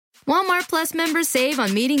Walmart Plus members save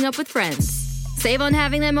on meeting up with friends. Save on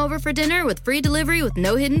having them over for dinner with free delivery with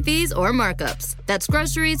no hidden fees or markups. That's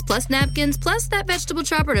groceries, plus napkins, plus that vegetable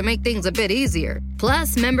chopper to make things a bit easier.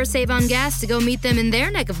 Plus, members save on gas to go meet them in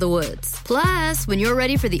their neck of the woods. Plus, when you're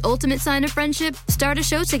ready for the ultimate sign of friendship, start a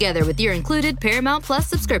show together with your included Paramount Plus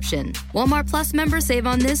subscription. Walmart Plus members save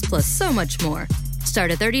on this plus so much more. Start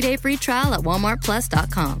a 30-day free trial at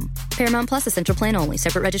walmartplus.com. Paramount Plus Essential Plan only.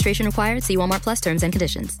 Separate registration required. See Walmart Plus terms and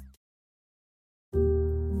conditions.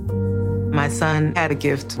 My son had a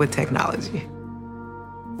gift with technology.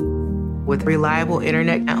 With reliable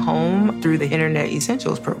internet at home through the Internet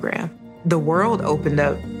Essentials program, the world opened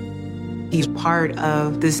up. He's part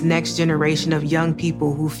of this next generation of young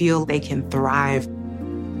people who feel they can thrive.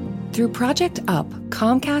 Through Project UP,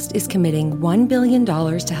 Comcast is committing $1 billion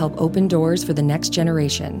to help open doors for the next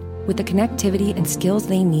generation with the connectivity and skills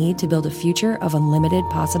they need to build a future of unlimited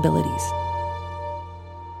possibilities.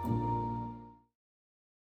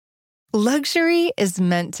 Luxury is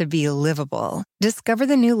meant to be livable. Discover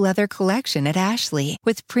the new leather collection at Ashley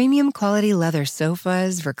with premium quality leather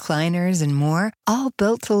sofas, recliners, and more, all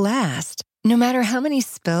built to last. No matter how many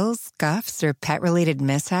spills, scuffs, or pet-related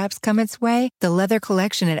mishaps come its way, the leather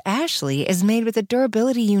collection at Ashley is made with the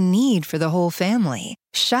durability you need for the whole family.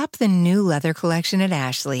 Shop the new leather collection at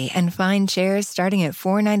Ashley and find chairs starting at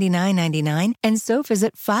 $499.99 and sofas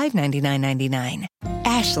at $599.99.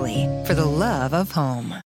 Ashley, for the love of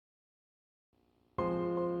home.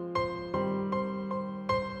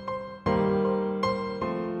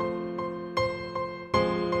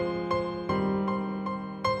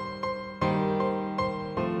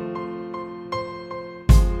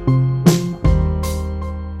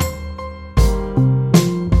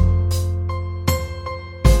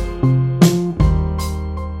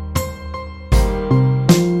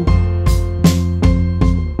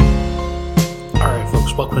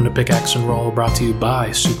 Welcome to Pickaxe and Roll, brought to you by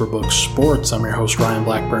Superbook Sports. I'm your host, Ryan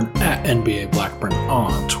Blackburn, at NBA Blackburn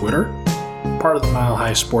on Twitter, part of the Mile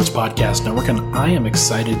High Sports Podcast Network, and I am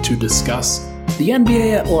excited to discuss the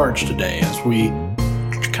NBA at large today as we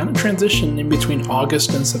kind of transition in between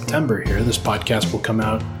August and September here. This podcast will come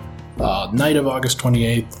out night of August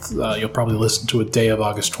 28th. You'll probably listen to it day of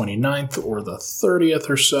August 29th or the 30th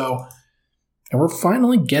or so. And we're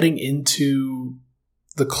finally getting into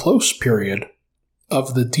the close period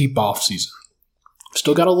of the deep off season.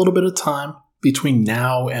 Still got a little bit of time between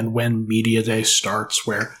now and when Media Day starts,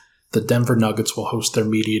 where the Denver Nuggets will host their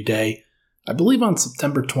Media Day, I believe on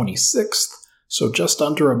September 26th, so just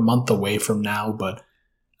under a month away from now, but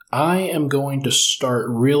I am going to start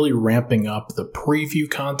really ramping up the preview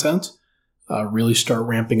content, really start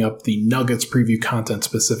ramping up the Nuggets preview content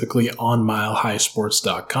specifically on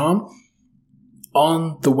milehighsports.com.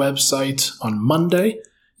 On the website on Monday,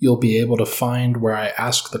 you'll be able to find where I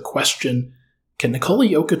ask the question, can Nikola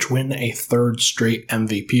Jokic win a third straight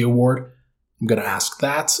MVP award? I'm going to ask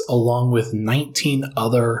that along with 19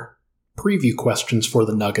 other preview questions for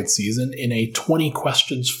the Nuggets season in a 20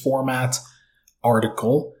 questions format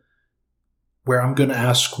article where I'm going to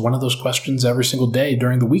ask one of those questions every single day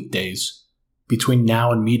during the weekdays between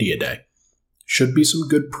now and Media Day. Should be some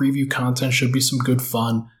good preview content, should be some good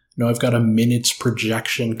fun. I know I've got a minutes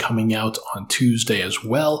projection coming out on Tuesday as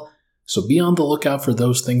well, so be on the lookout for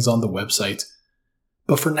those things on the website.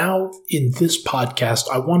 But for now, in this podcast,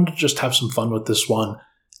 I wanted to just have some fun with this one.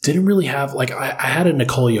 Didn't really have, I had a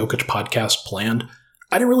Nikola Jokic podcast planned.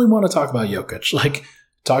 I didn't really want to talk about Jokic.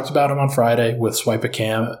 Talked about him on Friday with Swipe a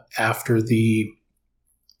Cam after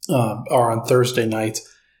or on Thursday night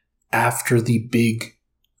after the big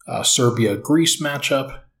Serbia-Greece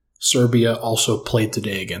matchup. Serbia also played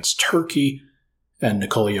today against Turkey, and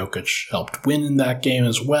Nikola Jokic helped win in that game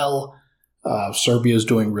as well. Serbia is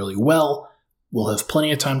doing really well. We'll have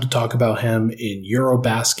plenty of time to talk about him in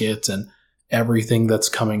Eurobasket and everything that's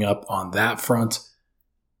coming up on that front.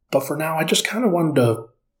 But for now, I just kind of wanted to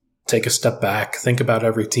take a step back, think about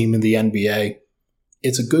every team in the NBA.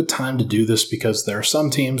 It's a good time to do this because there are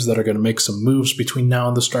some teams that are going to make some moves between now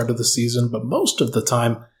and the start of the season, but most of the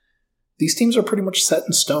time, these teams are pretty much set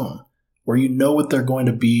in stone, where you know what they're going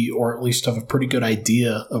to be, or at least have a pretty good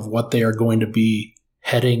idea of what they are going to be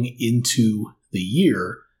heading into the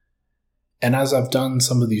year. And as I've done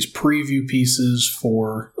some of these preview pieces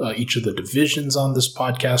for each of the divisions on this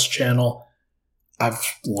podcast channel, I've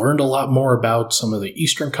learned a lot more about some of the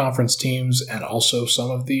Eastern Conference teams and also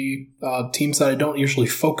some of the teams that I don't usually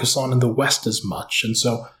focus on in the West as much. And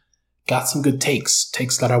so got some good takes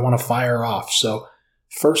that I want to fire off. So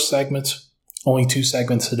first segment, only 2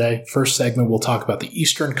 segments today. First segment, we'll talk about the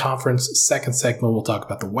Eastern Conference. Second segment, we'll talk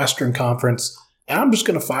about the Western Conference. And I'm just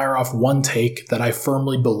going to fire off one take that I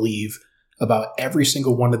firmly believe about every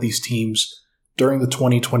single one of these teams during the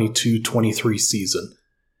 2022-23 season.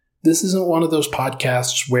 This isn't one of those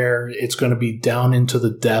podcasts where it's going to be down into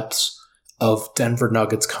the depths of Denver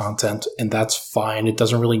Nuggets content, and that's fine. It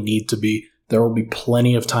doesn't really need to be. There will be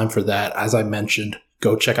plenty of time for that. As I mentioned,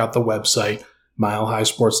 go check out the website,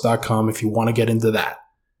 milehighsports.com, if you want to get into that.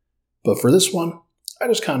 But for this one, I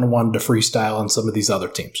just kind of wanted to freestyle on some of these other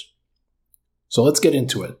teams. So let's get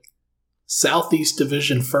into it. Southeast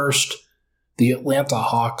Division first, the Atlanta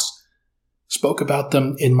Hawks. Spoke about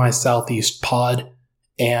them in my Southeast pod,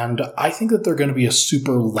 and I think that they're going to be a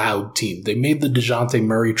super loud team. They made the DeJounte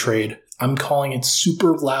Murray trade. I'm calling it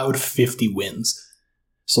super loud 50 wins.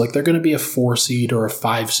 So they're going to be a 4 seed or a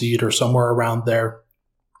 5 seed or somewhere around there.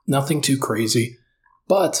 Nothing too crazy.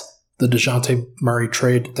 But the DeJounte Murray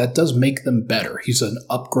trade, that does make them better. He's an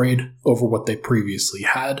upgrade over what they previously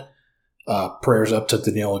had. Prayers up to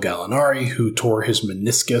Danilo Gallinari, who tore his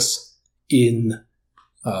meniscus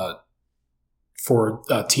for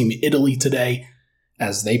Team Italy today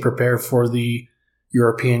as they prepare for the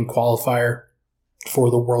European qualifier for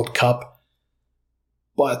the World Cup.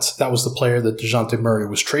 But that was the player that DeJounte Murray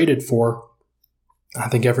was traded for. I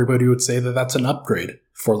think everybody would say that that's an upgrade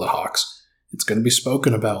for the Hawks. It's going to be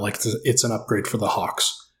spoken about like it's an upgrade for the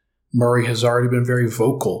Hawks. Murray has already been very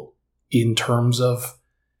vocal in terms of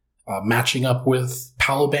matching up with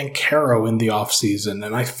Paolo Banchero in the offseason,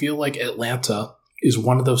 and I feel like Atlanta is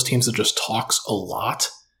one of those teams that just talks a lot,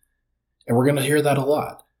 and we're going to hear that a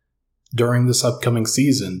lot during this upcoming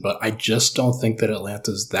season, but I just don't think that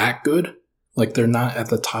Atlanta's that good. Like, they're not at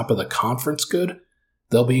the top of the conference good.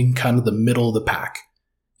 They'll be in kind of the middle of the pack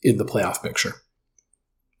in the playoff picture.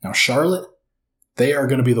 Now, Charlotte, they are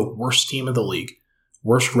going to be the worst team in the league,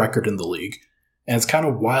 worst record in the league, and it's kind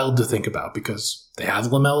of wild to think about because they have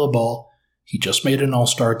LaMelo Ball. He just made an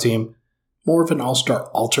all-star team, more of an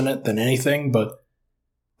all-star alternate than anything, but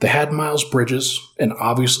they had Miles Bridges, and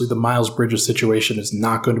obviously the Miles Bridges situation is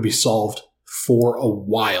not going to be solved for a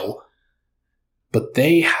while. But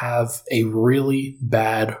they have a really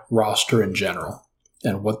bad roster in general.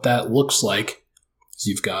 And what that looks like is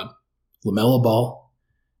you've got LaMelo Ball,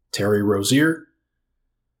 Terry Rozier,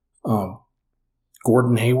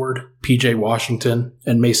 Gordon Hayward, PJ Washington,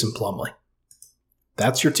 and Mason Plumlee.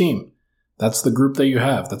 That's your team. That's the group that you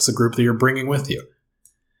have. That's the group that you're bringing with you.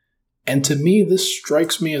 And to me, this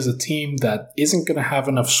strikes me as a team that isn't going to have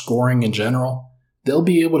enough scoring in general. They'll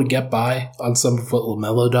be able to get by on some of what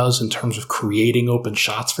LaMelo does in terms of creating open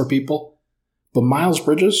shots for people. But Miles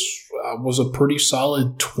Bridges was a pretty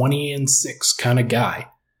solid 20-6 kind of guy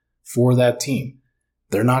for that team.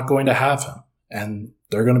 They're not going to have him, and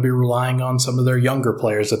they're going to be relying on some of their younger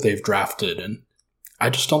players that they've drafted, and I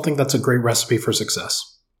just don't think that's a great recipe for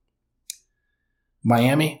success.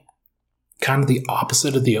 Miami, kind of the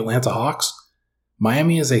opposite of the Atlanta Hawks.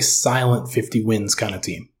 Miami is a silent 50 wins kind of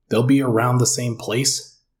team. They'll be around the same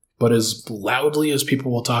place, but as loudly as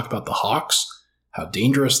people will talk about the Hawks, how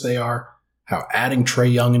dangerous they are, how adding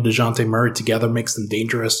Trae Young and DeJounte Murray together makes them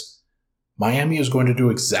dangerous, Miami is going to do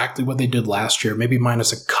exactly what they did last year, maybe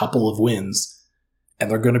minus a couple of wins,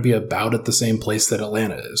 and they're going to be about at the same place that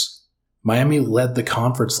Atlanta is. Miami led the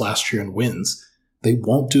conference last year in wins. They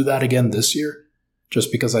won't do that again this year,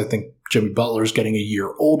 just because I think Jimmy Butler's getting a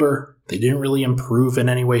year older. They didn't really improve in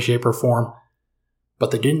any way, shape, or form. But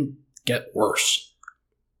they didn't get worse.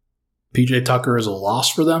 PJ Tucker is a loss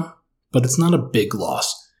for them, but it's not a big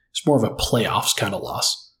loss. It's more of a playoffs kind of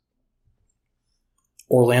loss.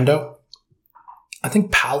 Orlando, I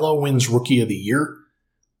think Paolo wins Rookie of the Year,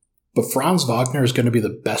 but Franz Wagner is going to be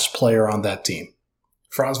the best player on that team.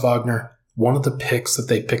 Franz Wagner, one of the picks that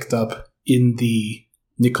they picked up in the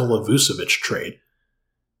Nikola Vucevic trade,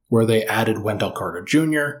 where they added Wendell Carter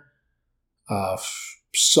Jr.,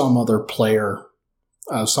 some other player,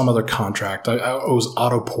 some other contract. It was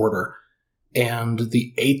Otto Porter. And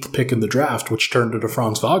the 8th pick in the draft, which turned into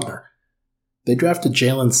Franz Wagner. They drafted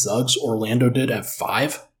Jalen Suggs, Orlando did, at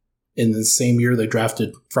 5. In the same year, they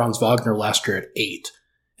drafted Franz Wagner last year at 8.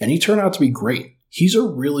 And he turned out to be great. He's a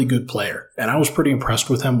really good player. And I was pretty impressed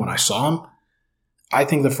with him when I saw him. I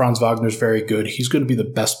think that Franz Wagner is very good. He's going to be the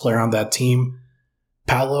best player on that team.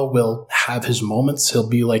 Paolo will have his moments. He'll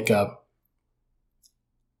be like a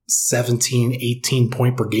 17, 18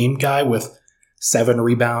 point per game guy with 7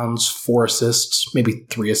 rebounds, 4 assists, maybe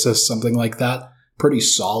 3 assists, something like that. Pretty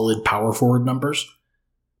solid power forward numbers.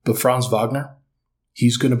 But Franz Wagner,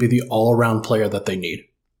 he's going to be the all-around player that they need.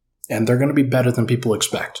 And they're going to be better than people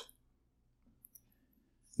expect.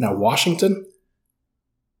 Now, Washington,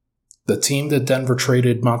 the team that Denver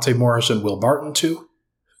traded Monte Morris and Will Barton to,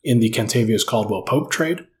 in the Kentavious Caldwell-Pope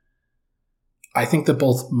trade. I think that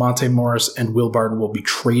both Monte Morris and Will Barton will be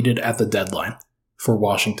traded at the deadline for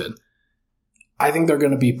Washington. I think they're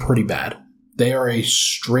going to be pretty bad. They are a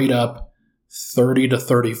straight-up 30 to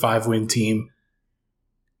 35 win team.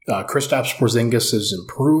 Kristaps Porzingis has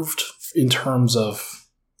improved in terms of,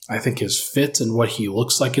 I think, his fit and what he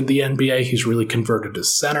looks like in the NBA. He's really converted to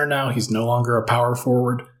center now. He's no longer a power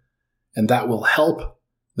forward, and that will help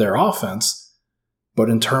their offense. But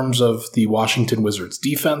in terms of the Washington Wizards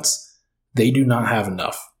defense, they do not have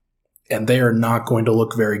enough, and they are not going to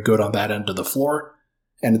look very good on that end of the floor,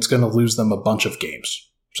 and it's going to lose them a bunch of games.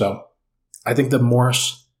 So I think that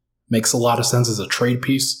Morris makes a lot of sense as a trade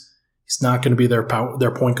piece. He's not going to be their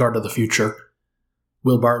point guard of the future.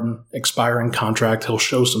 Will Barton, expiring contract, he'll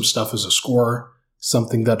show some stuff as a scorer,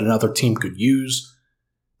 something that another team could use,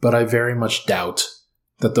 but I very much doubt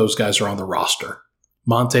that those guys are on the roster.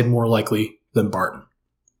 Monte more likely than Barton.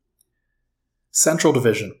 Central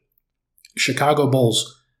Division. Chicago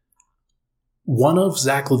Bulls. One of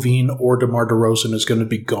Zach LaVine or DeMar DeRozan is going to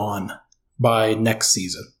be gone by next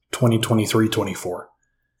season, 2023-24.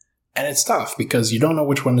 And it's tough because you don't know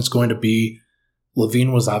which one it's going to be.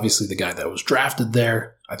 LaVine was obviously the guy that was drafted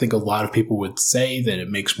there. I think a lot of people would say that it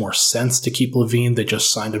makes more sense to keep LaVine. They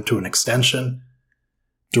just signed him to an extension.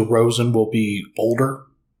 DeRozan will be older,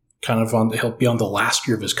 he'll be on the last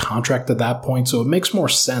year of his contract at that point, so it makes more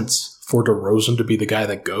sense for DeRozan to be the guy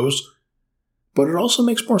that goes. But it also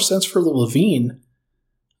makes more sense for LaVine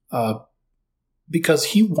because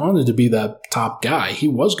he wanted to be that top guy. He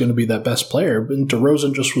was going to be that best player, but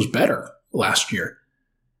DeRozan just was better last year.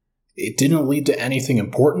 It didn't lead to anything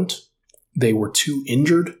important. They were too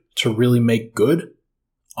injured to really make good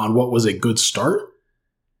on what was a good start.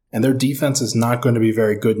 And their defense is not going to be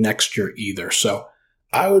very good next year either. So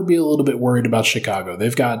I would be a little bit worried about Chicago.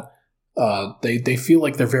 They've got, they feel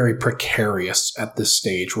like they're very precarious at this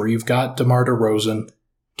stage where you've got DeMar DeRozan,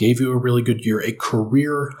 gave you a really good year, a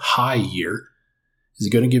career high year. Is he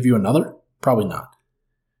going to give you another? Probably not.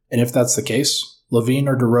 And if that's the case, LaVine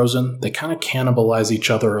or DeRozan, they kind of cannibalize each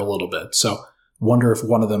other a little bit. So wonder if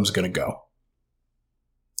one of them is going to go.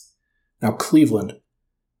 Now, Cleveland.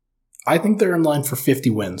 I think they're in line for 50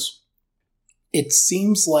 wins. It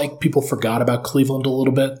seems like people forgot about Cleveland a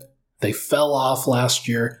little bit. They fell off last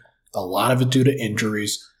year, a lot of it due to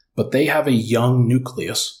injuries, but they have a young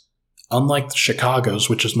nucleus. Unlike the Chicago's,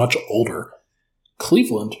 which is much older,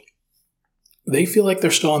 Cleveland, they feel like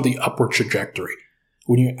they're still on the upward trajectory.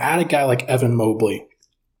 When you add a guy like Evan Mobley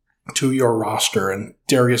to your roster and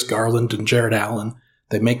Darius Garland and Jared Allen,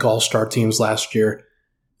 they make all-star teams last year.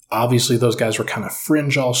 Obviously, those guys were kind of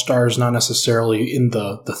fringe all-stars, not necessarily in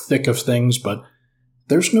the thick of things, but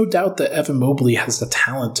there's no doubt that Evan Mobley has the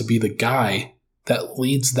talent to be the guy that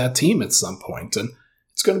leads that team at some point. And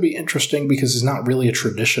it's going to be interesting because he's not really a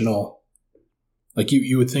traditional, like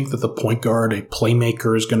you would think that the point guard, a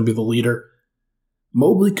playmaker, is going to be the leader.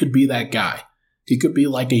 Mobley could be that guy. He could be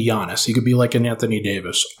like a Giannis. He could be like an Anthony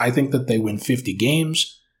Davis. I think that they win 50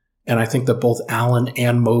 games, and I think that both Allen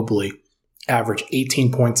and Mobley average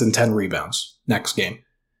 18 points and 10 rebounds next game.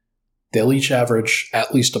 They'll each average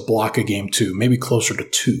at least a block a game too, maybe closer to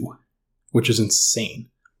 2, which is insane.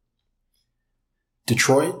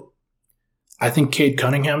 Detroit, I think Cade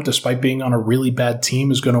Cunningham, despite being on a really bad team,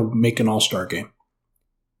 is going to make an all-star game.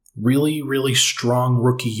 Really, really strong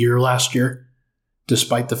rookie year last year,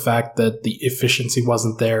 despite the fact that the efficiency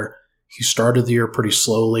wasn't there. He started the year pretty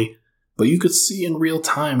slowly, but you could see in real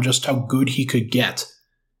time just how good he could get.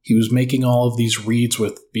 He was making all of these reads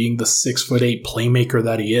with being the 6'8" playmaker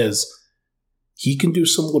that he is. He can do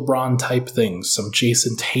some LeBron-type things, some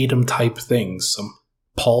Jason Tatum-type things, some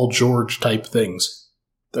Paul George-type things.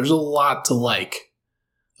 There's a lot to like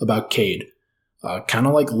about Cade. Kind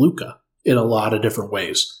of like Luka in a lot of different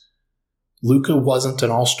ways. Luka wasn't an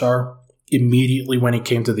all-star immediately when he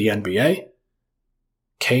came to the NBA.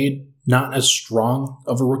 Cade, not as strong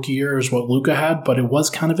of a rookie year as what Luka had, but it was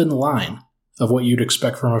kind of in line of what you'd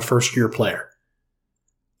expect from a first-year player.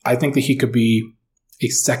 I think that he could be a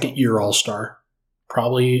second-year all-star,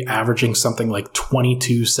 probably averaging something like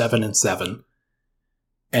 22, 7, and 7.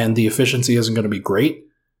 And the efficiency isn't going to be great,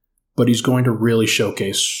 but he's going to really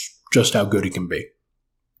showcase just how good he can be.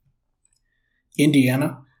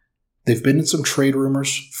 Indiana, they've been in some trade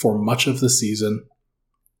rumors for much of the season,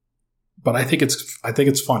 but I think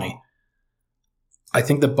it's funny. I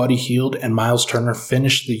think that Buddy Hield and Miles Turner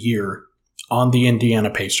finished the year on the Indiana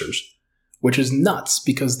Pacers, which is nuts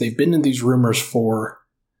because they've been in these rumors for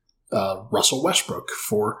Russell Westbrook,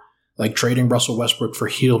 for like trading Russell Westbrook for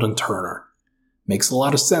Hield and Turner. Makes a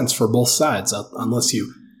lot of sense for both sides, unless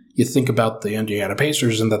you you think about the Indiana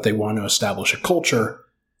Pacers and that they want to establish a culture,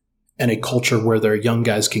 and a culture where their young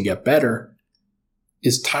guys can get better.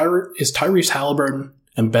 Is Tyrese Halliburton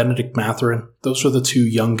and Benedict Mathurin, those are the two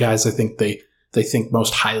young guys I think they think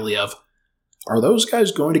most highly of. Are those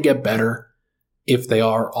guys going to get better if they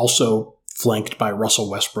are also flanked by Russell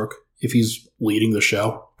Westbrook, if he's leading the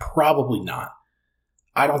show? Probably not.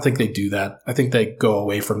 I don't think they do that. I think they go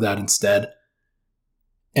away from that instead.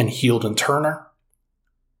 And Hield and Turner,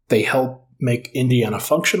 they help make Indiana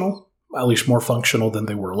functional, at least more functional than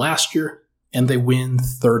they were last year, and they win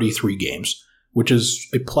 33 games, which is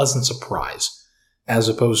a pleasant surprise, as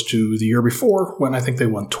opposed to the year before when I think they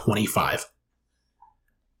won 25.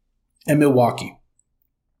 And Milwaukee,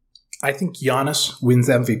 I think Giannis wins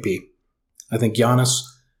MVP. I think Giannis,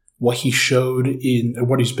 what he showed in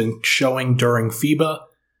what he's been showing during FIBA,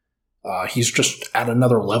 he's just at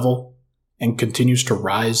another level and continues to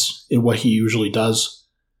rise in what he usually does.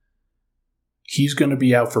 He's going to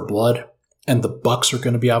be out for blood, and the Bucks are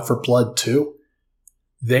going to be out for blood too.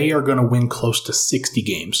 They are going to win close to 60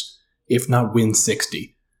 games, if not win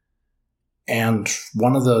 60. And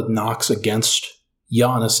one of the knocks against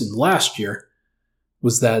Giannis in last year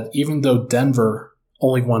was that even though Denver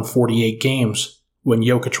only won 48 games when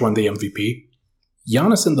Jokic won the MVP,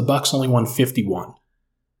 Giannis and the Bucks only won 51.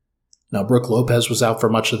 Now, Brook Lopez was out for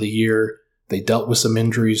much of the year. They dealt with some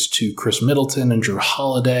injuries to Chris Middleton and Drew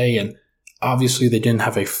Holiday, and obviously they didn't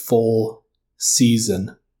have a full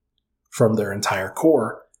season from their entire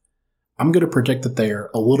core. I'm going to predict that they are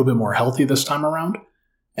a little bit more healthy this time around,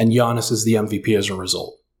 and Giannis is the MVP as a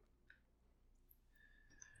result.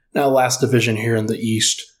 Now, last division here in the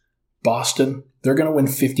East, Boston, they're going to win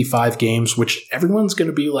 55 games, which everyone's going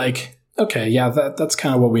to be like, okay, yeah, that's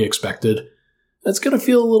kind of what we expected. It's going to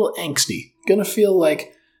feel a little angsty. Going to feel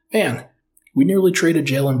like, man, we nearly traded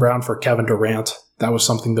Jaylen Brown for Kevin Durant. That was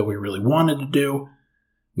something that we really wanted to do.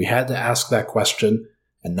 We had to ask that question,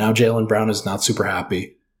 and now Jaylen Brown is not super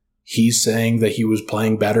happy. He's saying that he was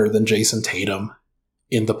playing better than Jason Tatum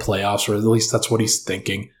in the playoffs, or at least that's what he's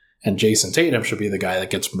thinking, and Jason Tatum should be the guy that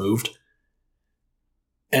gets moved.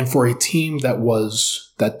 And for a team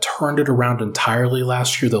that turned it around entirely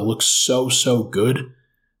last year, that looks so good,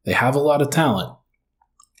 they have a lot of talent,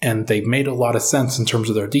 and they made a lot of sense in terms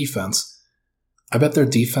of their defense. I bet their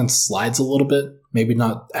defense slides a little bit, maybe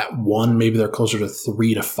not at 1, maybe they're closer to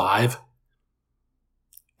 3 to 5,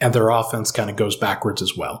 and their offense kind of goes backwards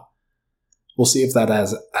as well. We'll see if that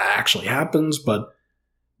actually happens, but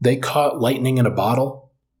they caught lightning in a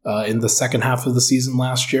bottle in the second half of the season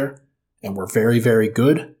last year, and were very, very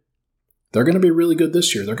good. They're going to be really good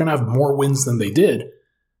this year. They're going to have more wins than they did.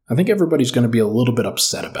 I think everybody's going to be a little bit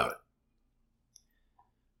upset about it.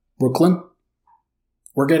 Brooklyn,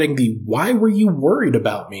 we're getting the "why were you worried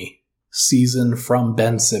about me" season from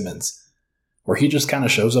Ben Simmons, where he just kind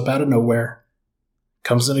of shows up out of nowhere,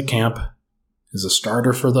 comes into camp, is a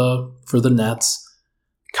starter for the Nets.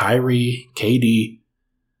 Kyrie, KD,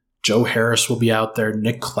 Joe Harris will be out there.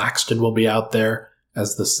 Nick Claxton will be out there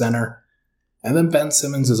as the center. And then Ben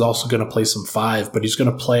Simmons is also going to play some 5, but he's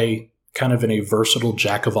going to play kind of in a versatile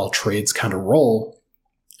jack-of-all-trades kind of role,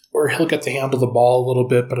 where he'll get to handle the ball a little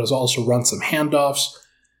bit, but he'll also run some handoffs.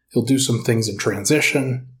 He'll do some things in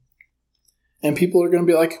transition. And people are going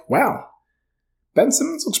to be like, wow, Ben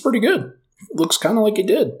Simmons looks pretty good. Looks kind of like he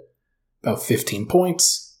did. About 15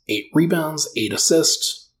 points, 8 rebounds, 8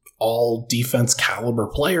 assists, all defense caliber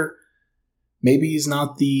player. Maybe he's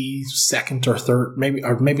not the second or third,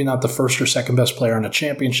 maybe not the first or second best player on a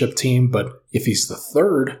championship team, but if he's the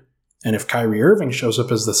third, and if Kyrie Irving shows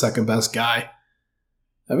up as the second best guy,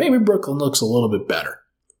 then maybe Brooklyn looks a little bit better.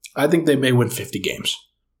 I think they may win 50 games.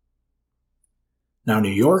 Now, New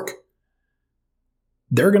York,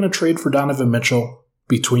 they're going to trade for Donovan Mitchell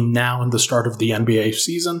between now and the start of the NBA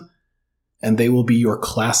season, and they will be your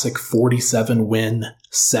classic 47-win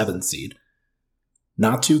 7 seed.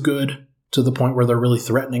 Not too good to the point where they're really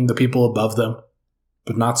threatening the people above them,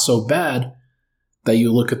 but not so bad that you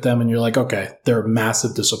look at them and you're like, okay, they're a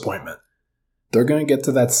massive disappointment. They're going to get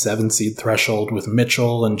to that 7 seed threshold with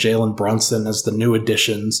Mitchell and Jalen Brunson as the new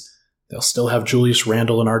additions. They'll still have Julius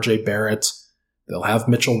Randle and RJ Barrett. They'll have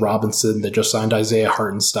Mitchell Robinson. They just signed Isaiah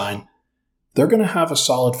Hartenstein. They're going to have a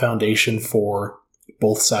solid foundation for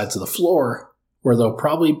both sides of the floor, where they'll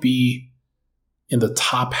probably be in the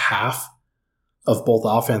top half of both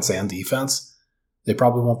offense and defense. They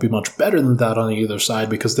probably won't be much better than that on either side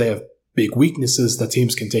because they have big weaknesses that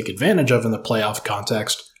teams can take advantage of in the playoff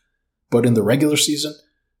context. But in the regular season,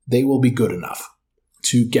 they will be good enough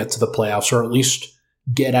to get to the playoffs, or at least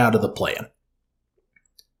get out of the play-in.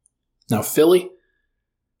 Now, Philly,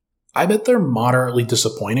 I bet they're moderately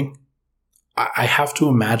disappointing. I have to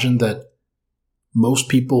imagine that most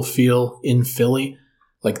people feel in Philly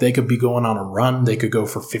like they could be going on a run. They could go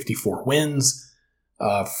for 54 wins,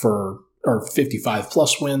 or 55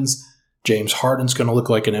 plus wins. James Harden's going to look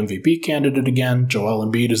like an MVP candidate again. Joel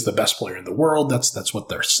Embiid is the best player in the world. That's what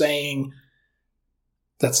they're saying.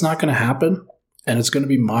 That's not going to happen, and it's going to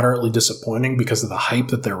be moderately disappointing because of the hype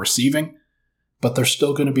that they're receiving, but they're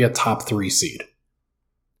still going to be a top 3 seed.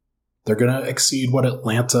 They're going to exceed what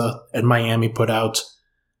Atlanta and Miami put out.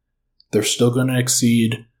 They're still going to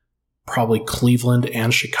exceed probably Cleveland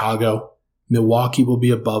and Chicago. Milwaukee will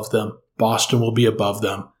be above them. Boston will be above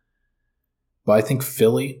them. But I think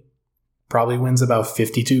Philly probably wins about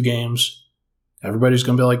 52 games. Everybody's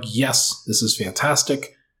going to be like, yes, this is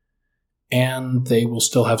fantastic. And they will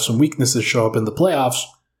still have some weaknesses show up in the playoffs.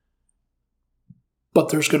 But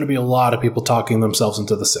there's going to be a lot of people talking themselves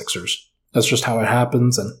into the Sixers. That's just how it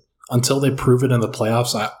happens. And until they prove it in the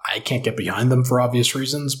playoffs, I can't get behind them for obvious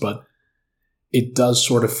reasons. But it does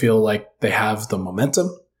sort of feel like they have the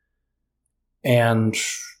momentum. And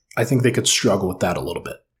I think they could struggle with that a little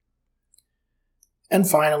bit. And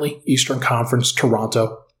finally, Eastern Conference,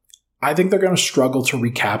 Toronto. I think they're going to struggle to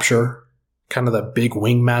recapture kind of the big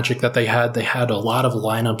wing magic that they had. They had a lot of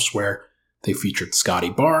lineups where they featured Scotty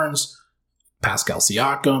Barnes, Pascal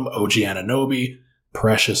Siakam, OG Anunoby,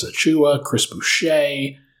 Precious Achiuwa, Chris Boucher.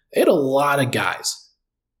 They had a lot of guys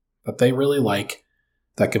that they really like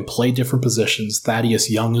that can play different positions.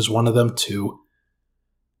 Thaddeus Young is one of them too.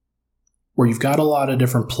 Where you've got a lot of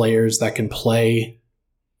different players that can play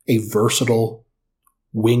a versatile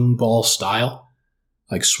wing ball style,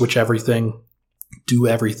 like switch everything, do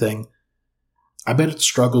everything. I bet it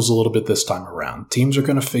struggles a little bit this time around. Teams are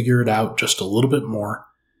going to figure it out just a little bit more.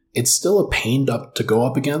 It's still a pain to go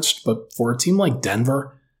up against, but for a team like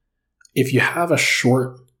Denver, if you have a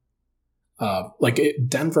short,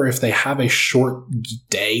 Denver, if they have a short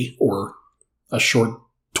day or a short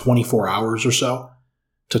 24 hours or so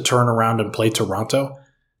to turn around and play Toronto,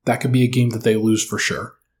 that could be a game that they lose for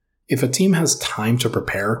sure. If a team has time to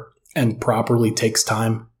prepare and properly takes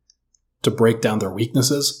time to break down their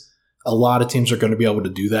weaknesses, a lot of teams are going to be able to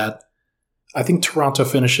do that. I think Toronto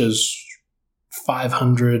finishes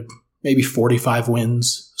 500, maybe 45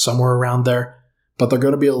 wins, somewhere around there, but they're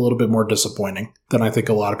going to be a little bit more disappointing than I think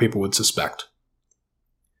a lot of people would suspect.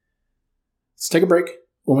 Let's take a break.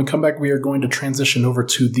 When we come back, we are going to transition over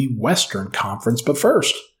to the Western Conference, but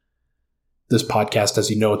first, this podcast, as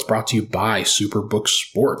you know, it's brought to you by Superbook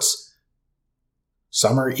Sports.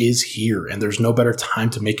 Summer is here, and there's no better time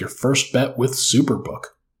to make your first bet with Superbook.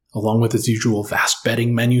 Along with its usual vast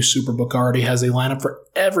betting menu, Superbook already has a lineup for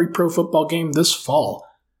every pro football game this fall.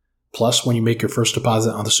 Plus, when you make your first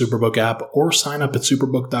deposit on the Superbook app or sign up at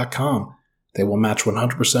superbook.com, they will match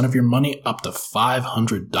 100% of your money up to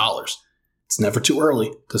 $500. It's never too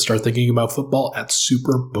early to start thinking about football at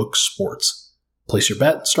Superbook Sports. Place your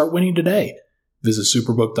bet and start winning today. Visit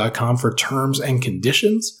superbook.com for terms and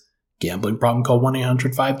conditions. Gambling problem, call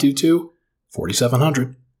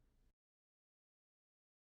 1-800-522-4700.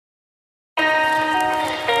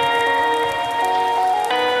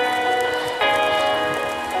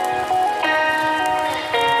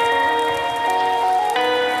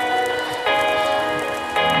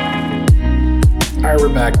 All right,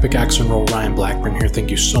 we're back. Pickaxe and Roll, Ryan Blackburn here. Thank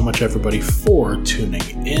you so much, everybody, for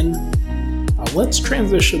tuning in. Let's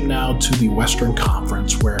transition now to the Western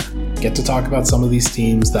Conference, where I get to talk about some of these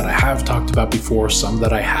teams that I have talked about before, some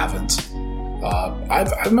that I haven't.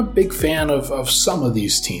 I'm a big fan of some of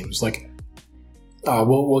these teams.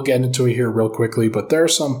 We'll get into it here real quickly, but there are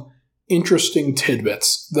some interesting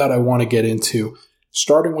tidbits that I want to get into,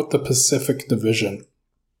 starting with the Pacific Division.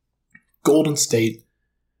 Golden State,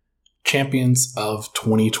 champions of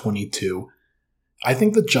 2022. I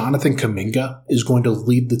think that Jonathan Kuminga is going to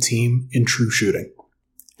lead the team in true shooting.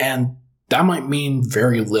 And that might mean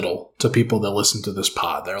very little to people that listen to this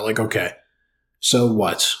pod. They're like, okay, so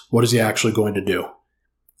what? What is he actually going to do?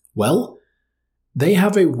 Well, they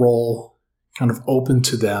have a role kind of open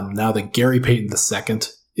to them now that Gary Payton II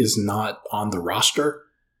is not on the roster,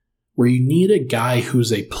 where you need a guy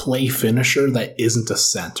who's a play finisher that isn't a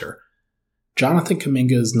center. Jonathan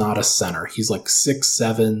Kuminga is not a center. He's like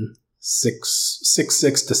 6'7",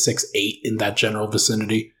 6'6" to 6'8" in that general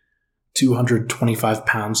vicinity, 225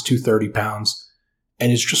 pounds, 230 pounds,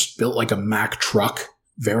 and is just built like a Mack truck,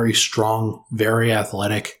 very strong, very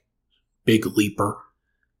athletic, big leaper.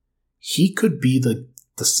 He could be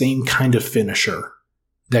the same kind of finisher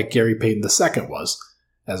that Gary Payton II was,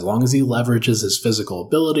 as long as he leverages his physical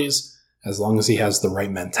abilities, as long as he has the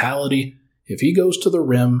right mentality. If he goes to the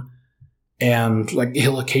rim And like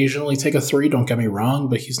he'll occasionally take a three, don't get me wrong,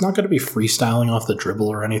 but he's not going to be freestyling off the dribble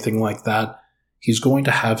or anything like that. He's going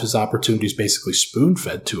to have his opportunities basically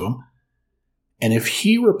spoon-fed to him. And if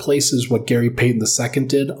he replaces what Gary Payton II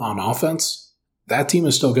did on offense, that team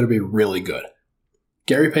is still going to be really good.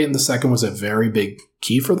 Gary Payton II was a very big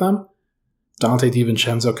key for them. Dante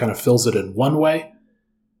DiVincenzo kind of fills it in one way.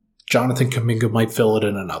 Jonathan Kuminga might fill it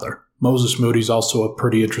in another. Moses Moody's also a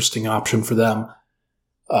pretty interesting option for them.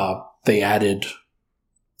 They added,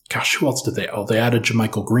 who else did they? Oh, they added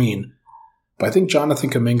JaMychal Green. But I think Jonathan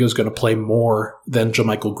Kuminga is going to play more than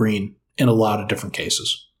JaMychal Green in a lot of different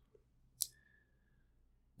cases.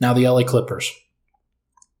 Now the LA Clippers.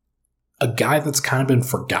 A guy that's kind of been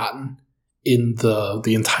forgotten in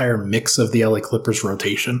the entire mix of the LA Clippers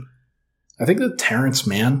rotation. I think that Terrence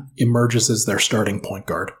Mann emerges as their starting point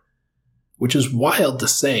guard, which is wild to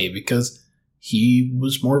say because he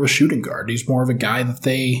was more of a shooting guard. He's more of a guy that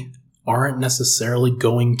they aren't necessarily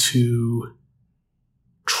going to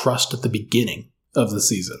trust at the beginning of the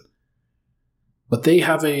season. But they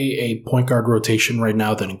have a point guard rotation right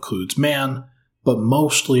now that includes Mann, but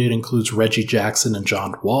mostly it includes Reggie Jackson and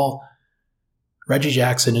John Wall. Reggie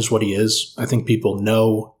Jackson is what he is. I think people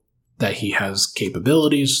know that he has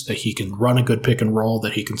capabilities, that he can run a good pick and roll,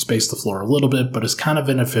 that he can space the floor a little bit, but is kind of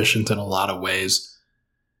inefficient in a lot of ways.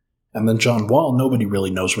 And then John Wall, nobody really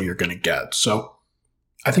knows what you're going to get. So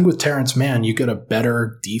I think with Terrence Mann, you get a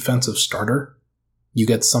better defensive starter. You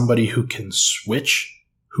get somebody who can switch,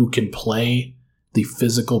 who can play the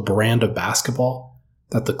physical brand of basketball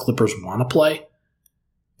that the Clippers want to play.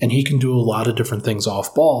 And he can do a lot of different things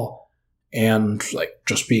off ball and like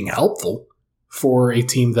just being helpful for a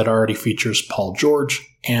team that already features Paul George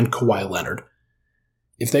and Kawhi Leonard.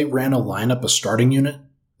 If they ran a lineup, a starting unit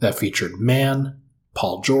that featured Mann,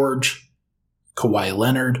 Paul George, Kawhi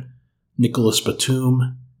Leonard, Nicholas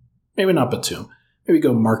Batum, maybe not Batum, maybe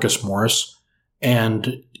go Marcus Morris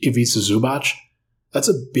and Ivica Zubac, that's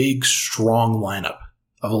a big, strong lineup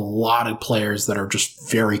of a lot of players that are just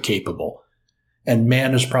very capable. And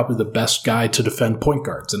Mann is probably the best guy to defend point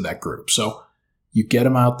guards in that group. So you get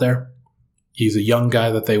him out there. He's a young guy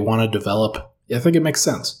that they want to develop. I think it makes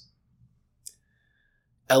sense.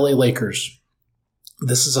 LA Lakers.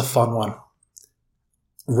 This is a fun one.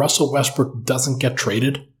 Russell Westbrook doesn't get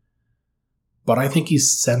traded, but I think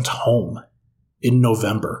he's sent home in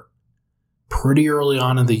November. Pretty early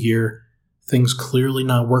on in the year, things clearly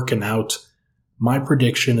not working out. My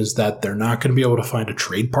prediction is that they're not going to be able to find a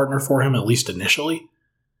trade partner for him, at least initially,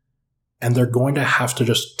 and they're going to have to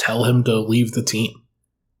just tell him to leave the team.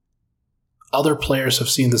 Other players have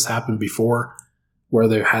seen this happen before, where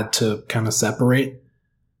they had to kind of separate.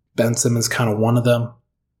 Ben Simmons kind of one of them.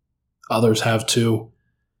 Others have too.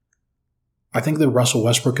 I think that Russell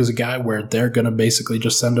Westbrook is a guy where they're going to basically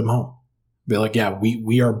just send him home. Be like, yeah,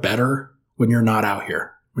 we are better when you're not out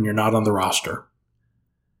here, when you're not on the roster.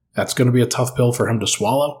 That's going to be a tough pill for him to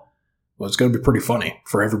swallow, but it's going to be pretty funny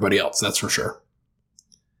for everybody else, that's for sure.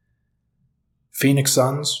 Phoenix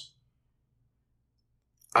Suns,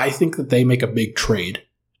 I think that they make a big trade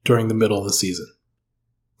during the middle of the season.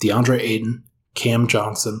 DeAndre Ayton, Cam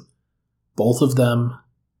Johnson, both of them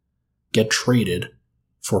get traded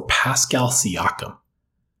for Pascal Siakam.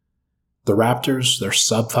 The Raptors, they're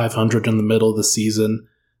sub 500 in the middle of the season.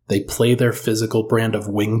 They play their physical brand of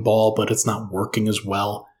wing ball, but it's not working as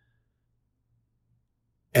well.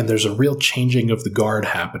 And there's a real changing of the guard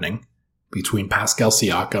happening between Pascal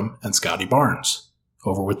Siakam and Scotty Barnes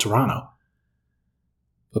over with Toronto.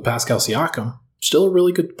 But Pascal Siakam, still a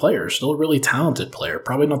really good player, still a really talented player.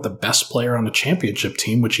 Probably not the best player on a championship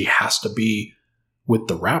team, which he has to be with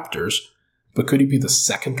the Raptors. But could he be the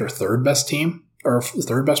second or third best team, or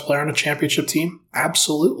third best player on a championship team?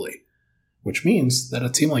 Absolutely. Which means that a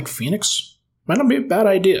team like Phoenix might not be a bad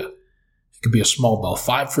idea. It could be a small ball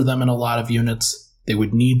five for them in a lot of units. They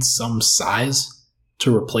would need some size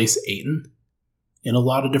to replace Ayton in a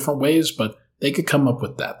lot of different ways, but they could come up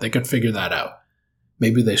with that. They could figure that out.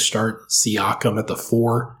 Maybe they start Siakam at the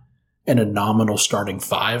 4 and a nominal starting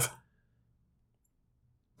 5.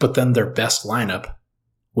 But then their best lineup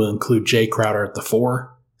will include Jay Crowder at the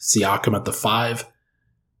 4, Siakam at the 5,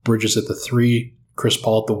 Bridges at the 3, Chris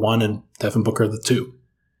Paul at the 1, and Devin Booker at the 2.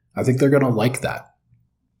 I think they're going to like that.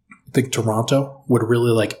 I think Toronto would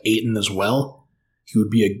really like Ayton as well. He would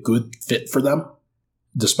be a good fit for them,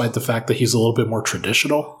 despite the fact that he's a little bit more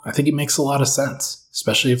traditional. I think it makes a lot of sense,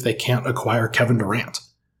 especially if they can't acquire Kevin Durant.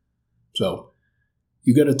 So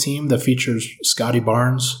you get a team that features Scotty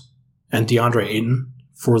Barnes and DeAndre Ayton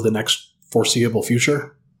for the next foreseeable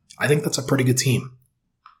future. I think that's a pretty good team.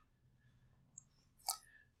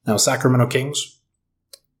 Now, Sacramento Kings,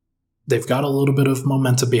 they've got a little bit of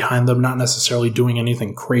momentum behind them, not necessarily doing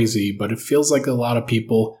anything crazy, but it feels like a lot of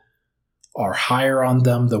people are higher on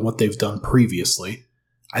them than what they've done previously.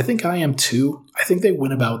 I think I am too. I think they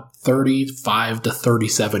win about 35 to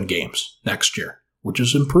 37 games next year, which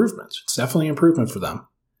is improvement. It's definitely improvement for them.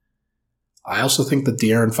 I also think that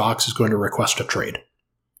De'Aaron Fox is going to request a trade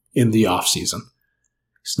in the offseason.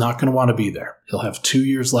 He's not going to want to be there. He'll have 2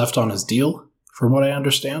 years left on his deal, from what I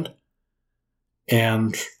understand.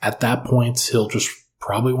 And at that point, he'll just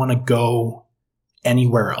probably want to go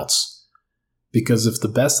anywhere else. Because if the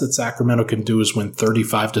best that Sacramento can do is win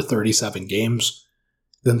 35 to 37 games,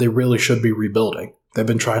 then they really should be rebuilding. They've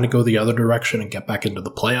been trying to go the other direction and get back into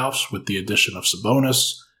the playoffs with the addition of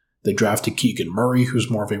Sabonis. They drafted Keegan Murray, who's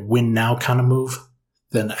more of a win-now kind of move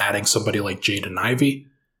than adding somebody like Jaden Ivey.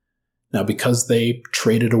 Now, because they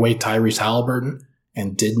traded away Tyrese Halliburton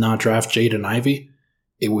and did not draft Jaden Ivey,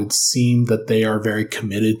 it would seem that they are very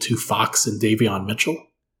committed to Fox and Davion Mitchell.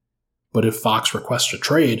 But if Fox requests a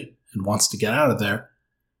trade and wants to get out of there,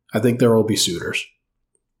 I think there will be suitors.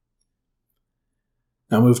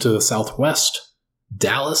 Now move to the Southwest.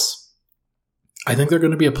 Dallas. I think they're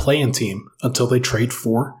going to be a play-in team until they trade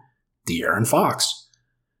for De'Aaron Fox.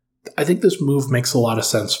 I think this move makes a lot of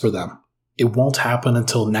sense for them. It won't happen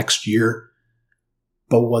until next year,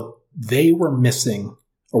 but what they were missing,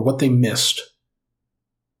 or what they missed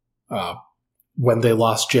when they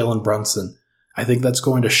lost Jalen Brunson, I think that's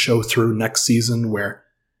going to show through next season, where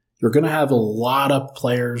you're going to have a lot of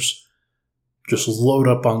players just load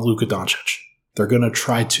up on Luka Doncic. They're going to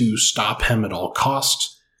try to stop him at all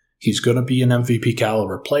costs. He's going to be an MVP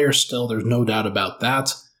caliber player still, there's no doubt about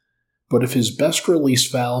that. But if his best release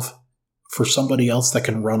valve for somebody else that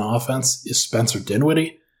can run offense is Spencer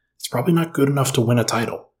Dinwiddie, it's probably not good enough to win a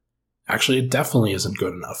title. Actually, it definitely isn't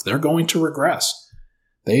good enough. They're going to regress.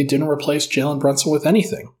 They didn't replace Jalen Brunson with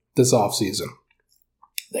anything this offseason.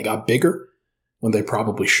 They got bigger when they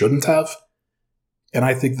probably shouldn't have. And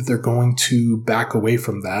I think that they're going to back away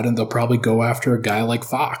from that, and they'll probably go after a guy like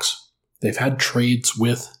Fox. They've had trades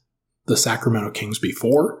with the Sacramento Kings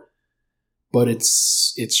before, but it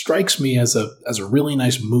strikes me as a really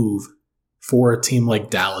nice move for a team like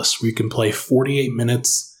Dallas, where you can play 48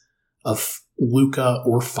 minutes of Luka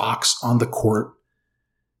or Fox on the court,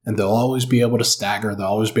 and they'll always be able to stagger, they'll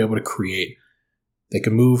always be able to create. They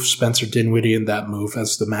can move Spencer Dinwiddie in that move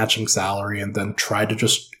as the matching salary, and then try to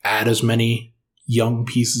just add as many young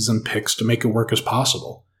pieces and picks to make it work as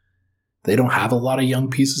possible. They don't have a lot of young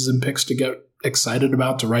pieces and picks to get excited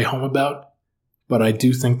about, to write home about, but I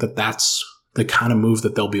do think that that's the kind of move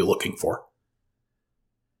that they'll be looking for.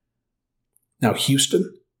 Now,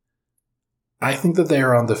 Houston, I think that they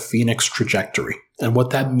are on the Phoenix trajectory, and what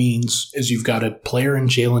that means is you've got a player in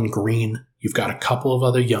Jalen Green, you've got a couple of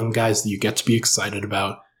other young guys that you get to be excited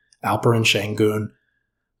about, Alperen Şengün,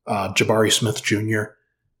 Jabari Smith Jr.,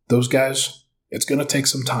 those guys. It's going to take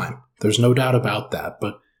some time. There's no doubt about that.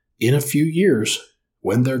 But in a few years,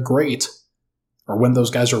 when they're great, or when those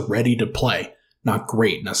guys are ready to play, not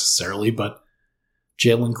great necessarily, but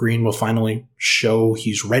Jalen Green will finally show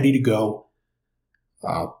he's ready to go.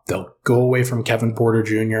 They'll go away from Kevin Porter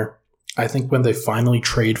Jr. I think when they finally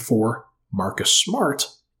trade for Marcus Smart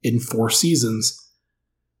in 4 seasons,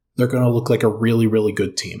 they're going to look like a really, really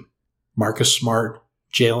good team. Marcus Smart,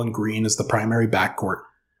 Jalen Green is the primary backcourt.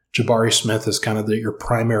 Jabari Smith is kind of your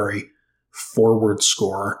primary forward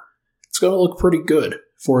scorer. It's going to look pretty good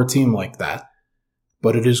for a team like that,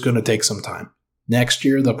 but it is going to take some time. Next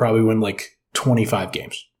year, they'll probably win like 25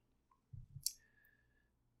 games.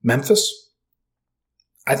 Memphis,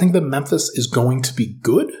 I think that Memphis is going to be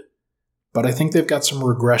good, but I think they've got some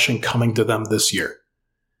regression coming to them this year.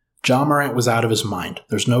 Ja Morant was out of his mind.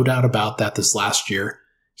 There's no doubt about that this last year.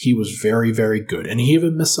 He was very, very good, and he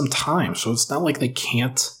even missed some time, so it's not like they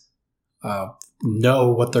can't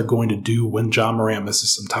know what they're going to do when Ja Morant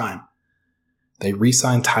misses some time. They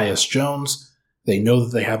re-signed Tyus Jones. They know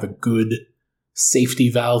that they have a good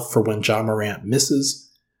safety valve for when Ja Morant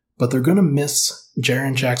misses, but they're going to miss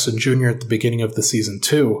Jaren Jackson Jr. at the beginning of the season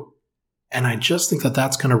too, and I just think that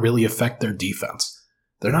that's going to really affect their defense.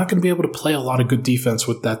 They're not going to be able to play a lot of good defense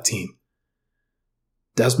with that team.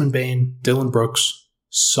 Desmond Bane, Dillon Brooks,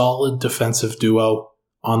 solid defensive duo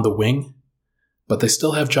on the wing, but they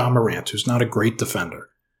still have Ja Morant, who's not a great defender.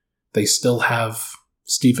 They still have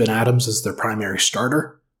Steven Adams as their primary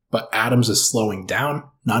starter, but Adams is slowing down,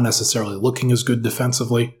 not necessarily looking as good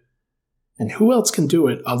defensively. And who else can do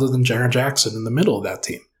it other than Jaren Jackson in the middle of that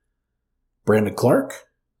team? Brandon Clark?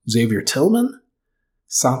 Xavier Tillman?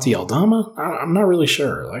 Santi Aldama? I'm not really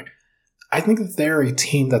sure. I think that they're a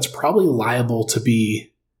team that's probably liable to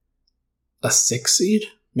be a 6 seed,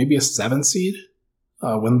 maybe a 7 seed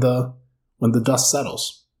when the dust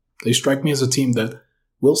settles. They strike me as a team that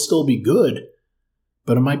will still be good,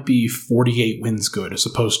 but it might be 48 wins good as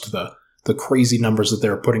opposed to the crazy numbers that they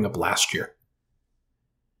were putting up last year.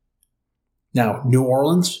 Now, New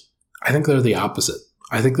Orleans, I think they're the opposite.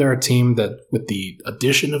 I think they're a team that, with the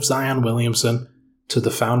addition of Zion Williamson to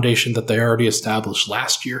the foundation that they already established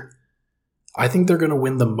last year, I think they're going to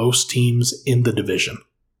win the most teams in the division.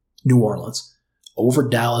 New Orleans. Over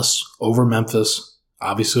Dallas, over Memphis,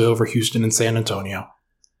 obviously over Houston and San Antonio.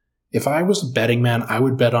 If I was a betting man, I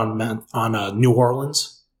would bet on New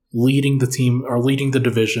Orleans leading the team or leading the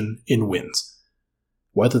division in wins.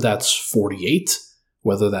 Whether that's 48,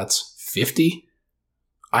 whether that's 50,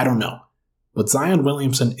 I don't know. But Zion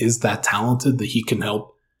Williamson is that talented that he can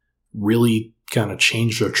help really kind of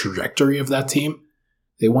change the trajectory of that team.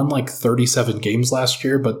 They won like 37 games last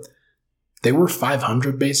year, but they were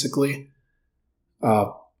 500 basically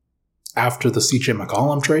after the CJ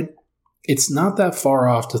McCollum trade. It's not that far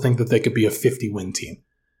off to think that they could be a 50-win team.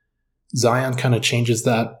 Zion kind of changes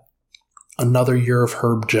that. Another year of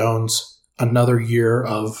Herb Jones, another year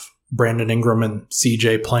of Brandon Ingram and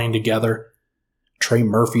CJ playing together. Trey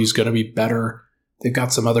Murphy's going to be better. They've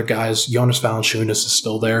got some other guys. Jonas Valanciunas is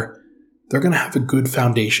still there. They're going to have a good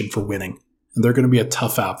foundation for winning, and they're going to be a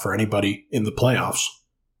tough out for anybody in the playoffs.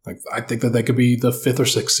 Like, I think that they could be the 5th or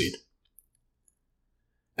 6th seed.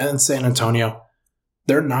 And then San Antonio,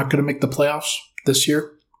 they're not going to make the playoffs this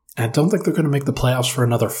year, and I don't think they're going to make the playoffs for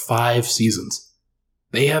another 5 seasons.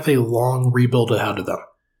 They have a long rebuild ahead of them.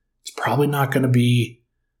 It's probably not going to be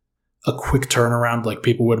a quick turnaround like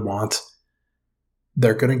people would want.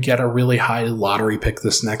 They're going to get a really high lottery pick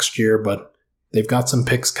this next year, but they've got some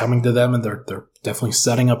picks coming to them, and they're definitely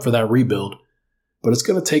setting up for that rebuild. But it's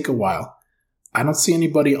going to take a while. I don't see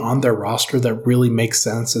anybody on their roster that really makes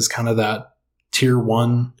sense as kind of that tier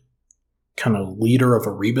 1 kind of leader of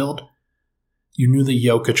a rebuild. You knew that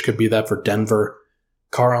Jokic could be that for Denver.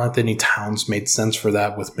 Karl Anthony Towns made sense for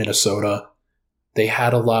that with Minnesota. They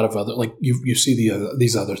had a lot of other, like you see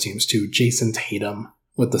these other teams too. Jason Tatum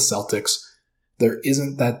with the Celtics. There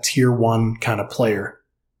isn't that tier 1 kind of player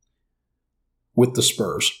with the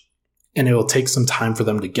Spurs. And it will take some time for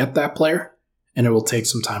them to get that player. And it will take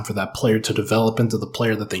some time for that player to develop into the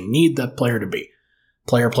player that they need that player to be.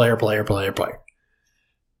 Player.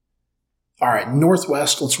 All right,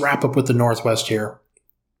 Northwest. Let's wrap up with the Northwest here.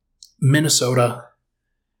 Minnesota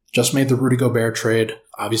just made the Rudy Gobert trade.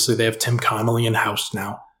 Obviously, they have Tim Connolly in-house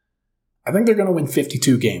now. I think they're going to win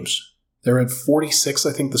 52 games. They're at 46,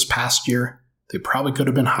 I think, this past year. They probably could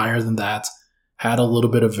have been higher than that. Had a little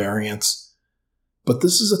bit of variance. But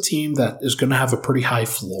this is a team that is going to have a pretty high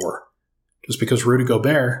floor. Just because Rudy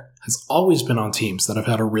Gobert has always been on teams that have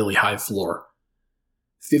had a really high floor.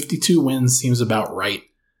 52 wins seems about right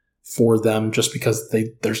for them just because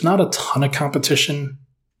there's not a ton of competition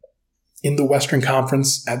in the Western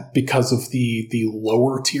Conference because of the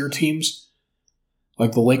lower tier teams.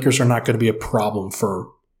 Like the Lakers are not going to be a problem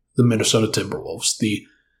for the Minnesota Timberwolves. The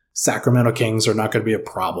Sacramento Kings are not going to be a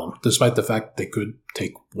problem, despite the fact they could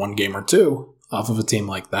take 1 game or 2 off of a team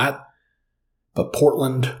like that. But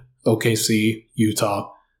Portland, OKC,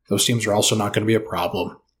 Utah, those teams are also not going to be a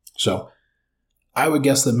problem. So I would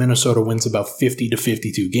guess that Minnesota wins about 50 to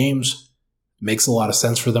 52 games. Makes a lot of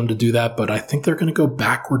sense for them to do that, but I think they're going to go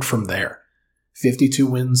backward from there. 52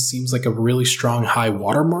 wins seems like a really strong high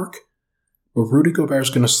watermark, but Rudy Gobert is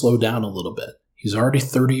going to slow down a little bit. He's already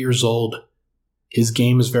 30 years old. His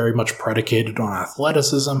game is very much predicated on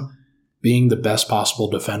athleticism, being the best possible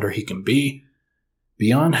defender he can be.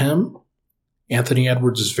 Beyond him, Anthony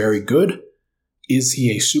Edwards is very good. Is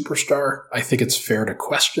he a superstar? I think it's fair to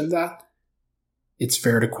question that. It's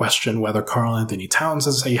fair to question whether Karl Anthony Towns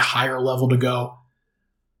has a higher level to go.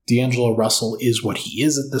 D'Angelo Russell is what he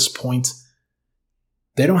is at this point.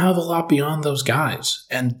 They don't have a lot beyond those guys.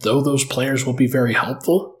 And though those players will be very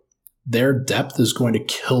helpful, their depth is going to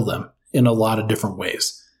kill them in a lot of different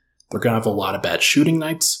ways. They're going to have a lot of bad shooting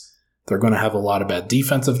nights. They're going to have a lot of bad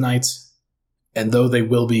defensive nights. And though they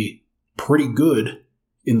will be pretty good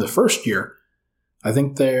in the first year, I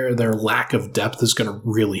think their lack of depth is going to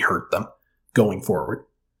really hurt them going forward.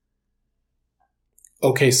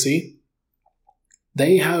 OKC,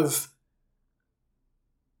 they have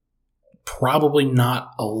probably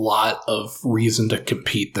not a lot of reason to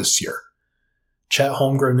compete this year. Chet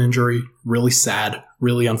Holmgren injury, really sad,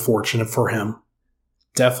 really unfortunate for him.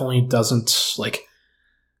 Definitely doesn't,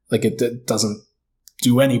 it doesn't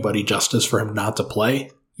do anybody justice for him not to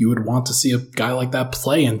play. You would want to see a guy like that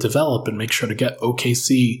play and develop and make sure to get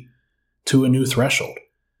OKC to a new threshold.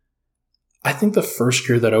 I think the first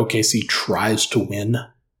year that OKC tries to win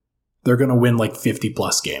they're going to win like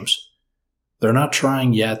 50-plus games. They're not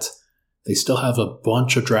trying yet. They still have a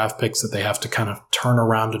bunch of draft picks that they have to kind of turn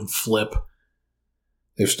around and flip.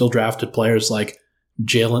 They've still drafted players like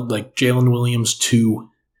Jalen Williams 2,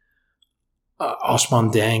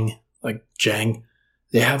 Osman Dang, like Jang.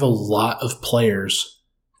 They have a lot of players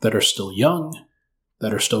that are still young,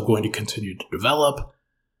 that are still going to continue to develop.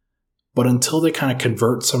 But until they kind of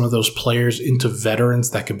convert some of those players into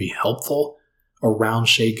veterans that can be helpful around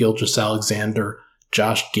Shai Gilgeous-Alexander,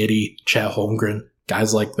 Josh Giddey, Chet Holmgren,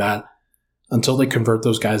 guys like that, until they convert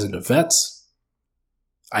those guys into vets,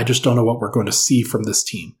 I just don't know what we're going to see from this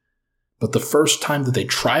team. But the first time that they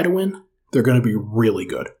try to win, they're going to be really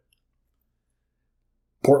good.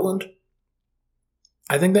 Portland,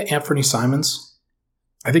 I think that Anthony Simons,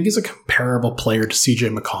 I think he's a comparable player to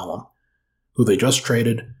CJ McCollum, who they just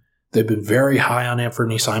traded. They've been very high on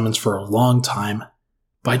Anthony Simons for a long time,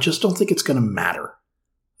 but I just don't think it's going to matter.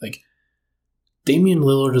 Like, Damian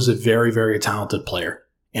Lillard is a very, very talented player.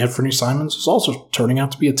 Anthony Simons is also turning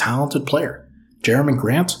out to be a talented player. Jeremy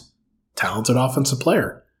Grant, talented offensive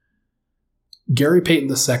player. Gary Payton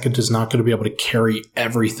II is not going to be able to carry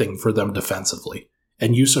everything for them defensively.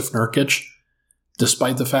 And Yusuf Nurkic,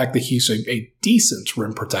 despite the fact that he's a decent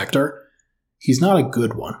rim protector, he's not a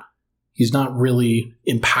good one. He's not really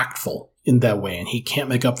impactful in that way, and he can't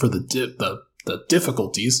make up for the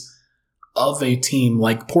difficulties of a team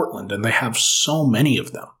like Portland, and they have so many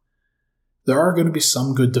of them. There are going to be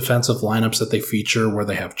some good defensive lineups that they feature where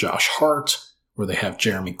they have Josh Hart, where they have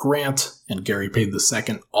Jeremy Grant and Gary Payton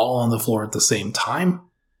II all on the floor at the same time.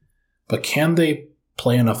 But can they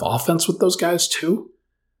play enough offense with those guys too?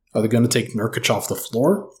 Are they going to take Nurkic off the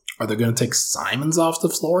floor? Are they going to take Simons off the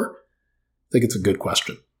floor? I think it's a good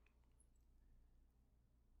question.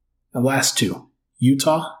 And last two,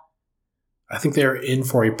 Utah. I think they're in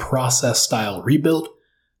for a process-style rebuild.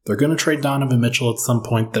 They're going to trade Donovan Mitchell at some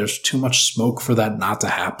point. There's too much smoke for that not to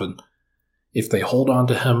happen. If they hold on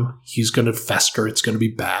to him, he's going to fester. It's going to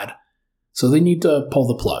be bad. So they need to pull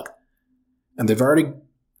the plug. And they've already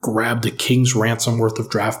grabbed a king's ransom worth of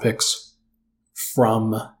draft picks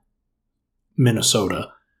from Minnesota.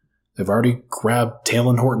 They've already grabbed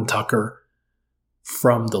Talen Horton-Tucker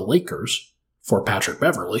from the Lakers for Patrick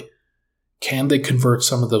Beverley. Can they convert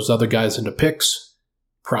some of those other guys into picks?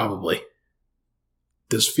 Probably.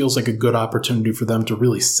 This feels like a good opportunity for them to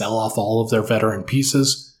really sell off all of their veteran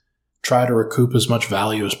pieces, try to recoup as much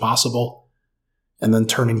value as possible, and then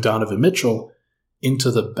turning Donovan Mitchell into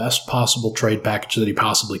the best possible trade package that he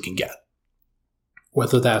possibly can get.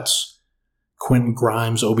 Whether that's Quentin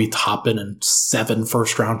Grimes, Obi Toppin, and 7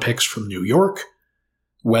 first-round picks from New York,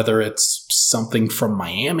 whether it's something from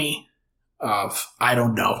Miami, I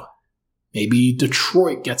don't know. Maybe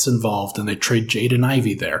Detroit gets involved and they trade Jaden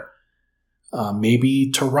Ivey there. Maybe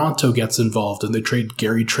Toronto gets involved and they trade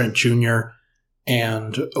Gary Trent Jr.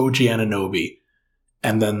 and OG Anunoby,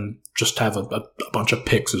 and then just have a bunch of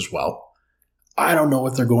picks as well. I don't know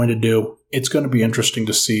what they're going to do. It's going to be interesting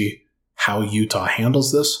to see how Utah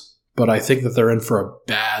handles this, but I think that they're in for a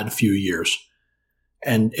bad few years.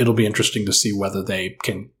 And it'll be interesting to see whether they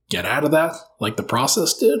can get out of that like the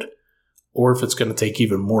process did, or if it's going to take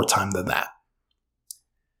even more time than that.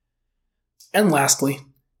 And lastly,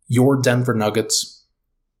 your Denver Nuggets.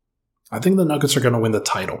 I think the Nuggets are going to win the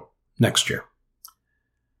title next year.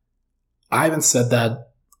 I haven't said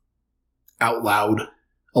that out loud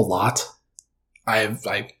a lot. I've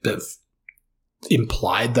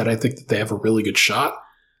implied that I think that they have a really good shot.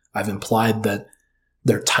 I've implied that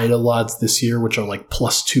their title odds this year, which are like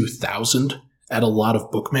plus 2,000 at a lot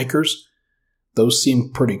of bookmakers, those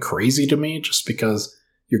seem pretty crazy to me just because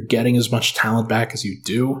you're getting as much talent back as you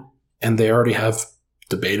do, and they already have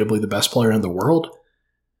debatably the best player in the world.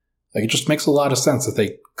 Like, it just makes a lot of sense that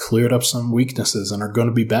they cleared up some weaknesses and are going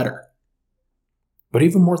to be better. But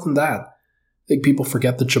even more than that, I think people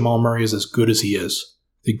forget that Jamal Murray is as good as he is.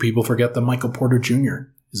 I think people forget that Michael Porter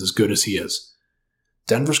Jr. is as good as he is.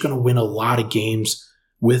 Denver's going to win a lot of games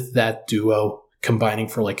with that duo combining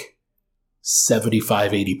for like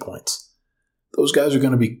 75, 80 points. Those guys are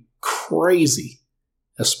going to be crazy,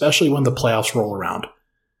 especially when the playoffs roll around.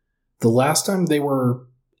 The last time they were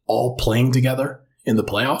all playing together in the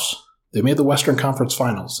playoffs, they made the Western Conference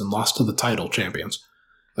Finals and lost to the title champions,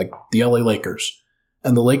 like the LA Lakers.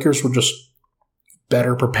 And the Lakers were just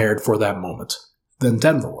better prepared for that moment than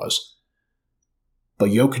Denver was. But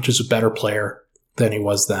Jokic is a better player than he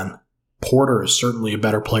was then. Porter is certainly a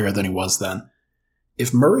better player than he was then.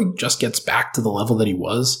 If Murray just gets back to the level that he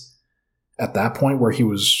was at that point, where he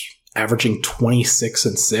was averaging 26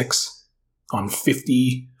 and 6 on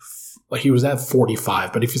 50, like he was at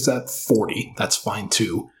 45, but if he's at 40, that's fine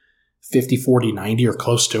too. 50, 40, 90 or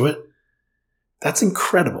close to it. That's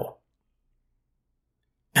incredible.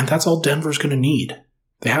 And that's all Denver's going to need.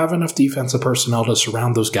 They have enough defensive personnel to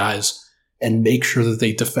surround those guys and make sure that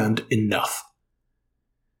they defend enough.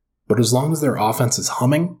 But as long as their offense is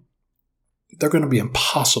humming, they're going to be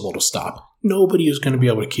impossible to stop. Nobody is going to be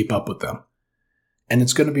able to keep up with them. And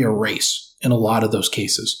it's going to be a race in a lot of those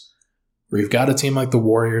cases. Where you've got a team like the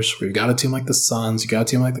Warriors, where you've got a team like the Suns, you've got a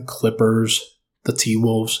team like the Clippers, the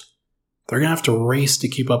T-Wolves. They're going to have to race to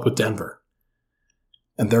keep up with Denver.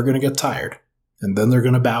 And they're going to get tired. And then they're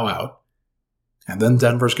going to bow out. And then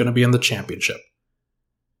Denver's going to be in the championship.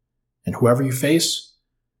 And whoever you face,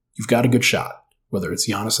 you've got a good shot. Whether it's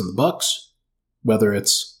Giannis and the Bucks, whether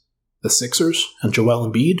it's the Sixers and Joel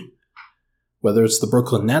Embiid, whether it's the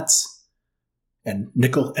Brooklyn Nets and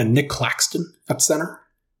Nick Claxton at center,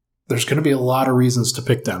 there's going to be a lot of reasons to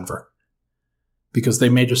pick Denver. Because they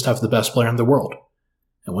may just have the best player in the world.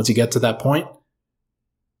 And once you get to that point,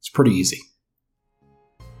 it's pretty easy.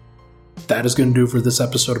 That is going to do for this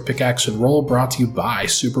episode of Pickaxe and Roll, brought to you by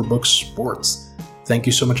Superbook Sports. Thank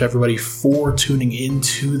you so much, everybody, for tuning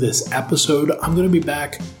into this episode. I'm going to be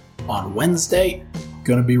back on Wednesday.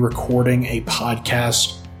 Going to be recording a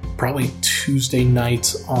podcast probably Tuesday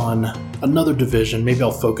night on another division. Maybe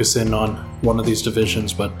I'll focus in on one of these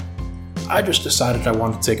divisions, but I just decided I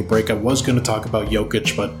wanted to take a break. I was going to talk about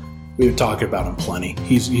Jokic, but we were talking about him plenty.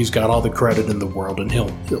 He's got all the credit in the world, and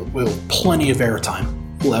he'll plenty of airtime.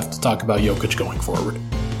 We'll have to talk about Jokic going forward.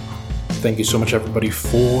 Thank you so much, everybody,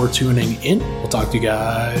 for tuning in. We'll talk to you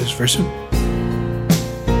guys very soon.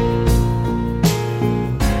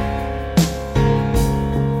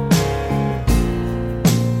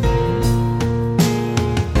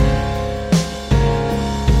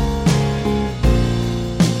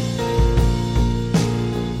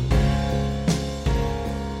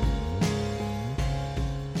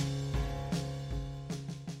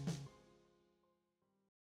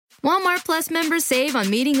 Walmart Plus members save on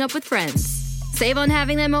meeting up with friends. Save on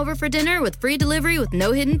having them over for dinner with free delivery with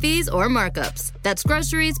no hidden fees or markups. That's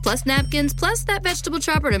groceries plus napkins plus that vegetable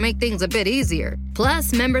chopper to make things a bit easier.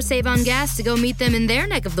 Plus, members save on gas to go meet them in their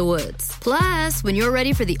neck of the woods. Plus, when you're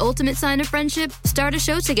ready for the ultimate sign of friendship, start a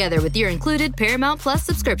show together with your included Paramount Plus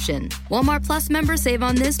subscription. Walmart Plus members save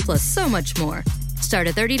on this plus so much more. Start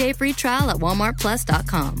a 30-day free trial at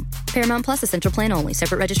walmartplus.com. Paramount Plus Essential Plan only.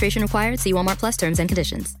 Separate registration required. See Walmart Plus terms and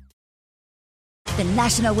conditions. The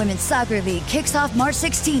National Women's Soccer League kicks off March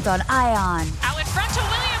 16th on ION. Out in front to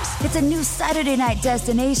Williams. It's a new Saturday night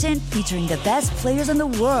destination featuring the best players in the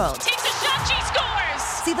world. Takes a shot, she scores!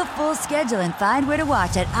 See the full schedule and find where to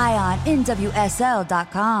watch at IONNWSL.com.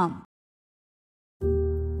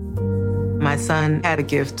 My son had a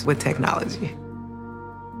gift with technology.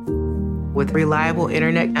 With reliable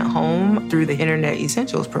internet at home through the Internet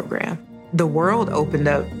Essentials program, the world opened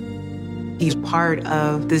up. He's part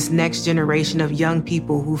of this next generation of young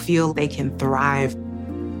people who feel they can thrive.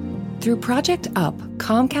 Through Project UP,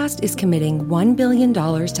 Comcast is committing $1 billion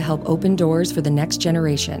to help open doors for the next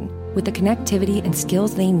generation with the connectivity and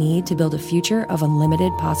skills they need to build a future of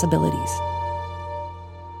unlimited possibilities.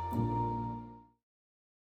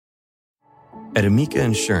 At Amica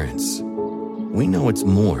Insurance, we know it's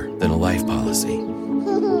more than a life policy.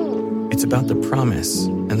 It's about the promise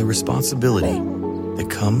and the responsibility that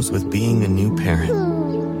comes with being a new parent.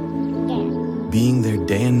 Being there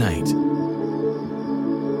day and night.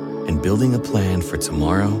 And building a plan for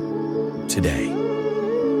tomorrow, today.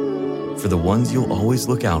 For the ones you'll always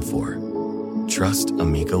look out for, trust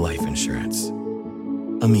Amica Life Insurance.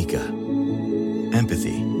 Amica.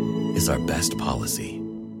 Empathy is our best policy.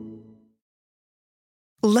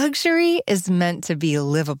 Luxury is meant to be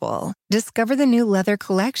livable. Discover the new leather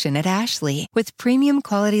collection at Ashley with premium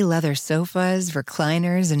quality leather sofas,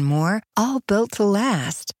 recliners, and more, all built to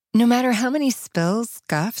last. No matter how many spills,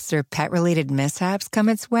 scuffs, or pet-related mishaps come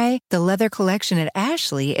its way, the leather collection at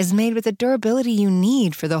Ashley is made with the durability you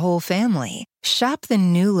need for the whole family. Shop the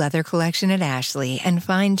new leather collection at Ashley and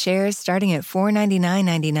find chairs starting at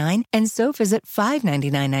 $499.99 and sofas at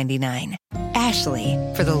 $599.99. Ashley,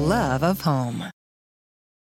 for the love of home.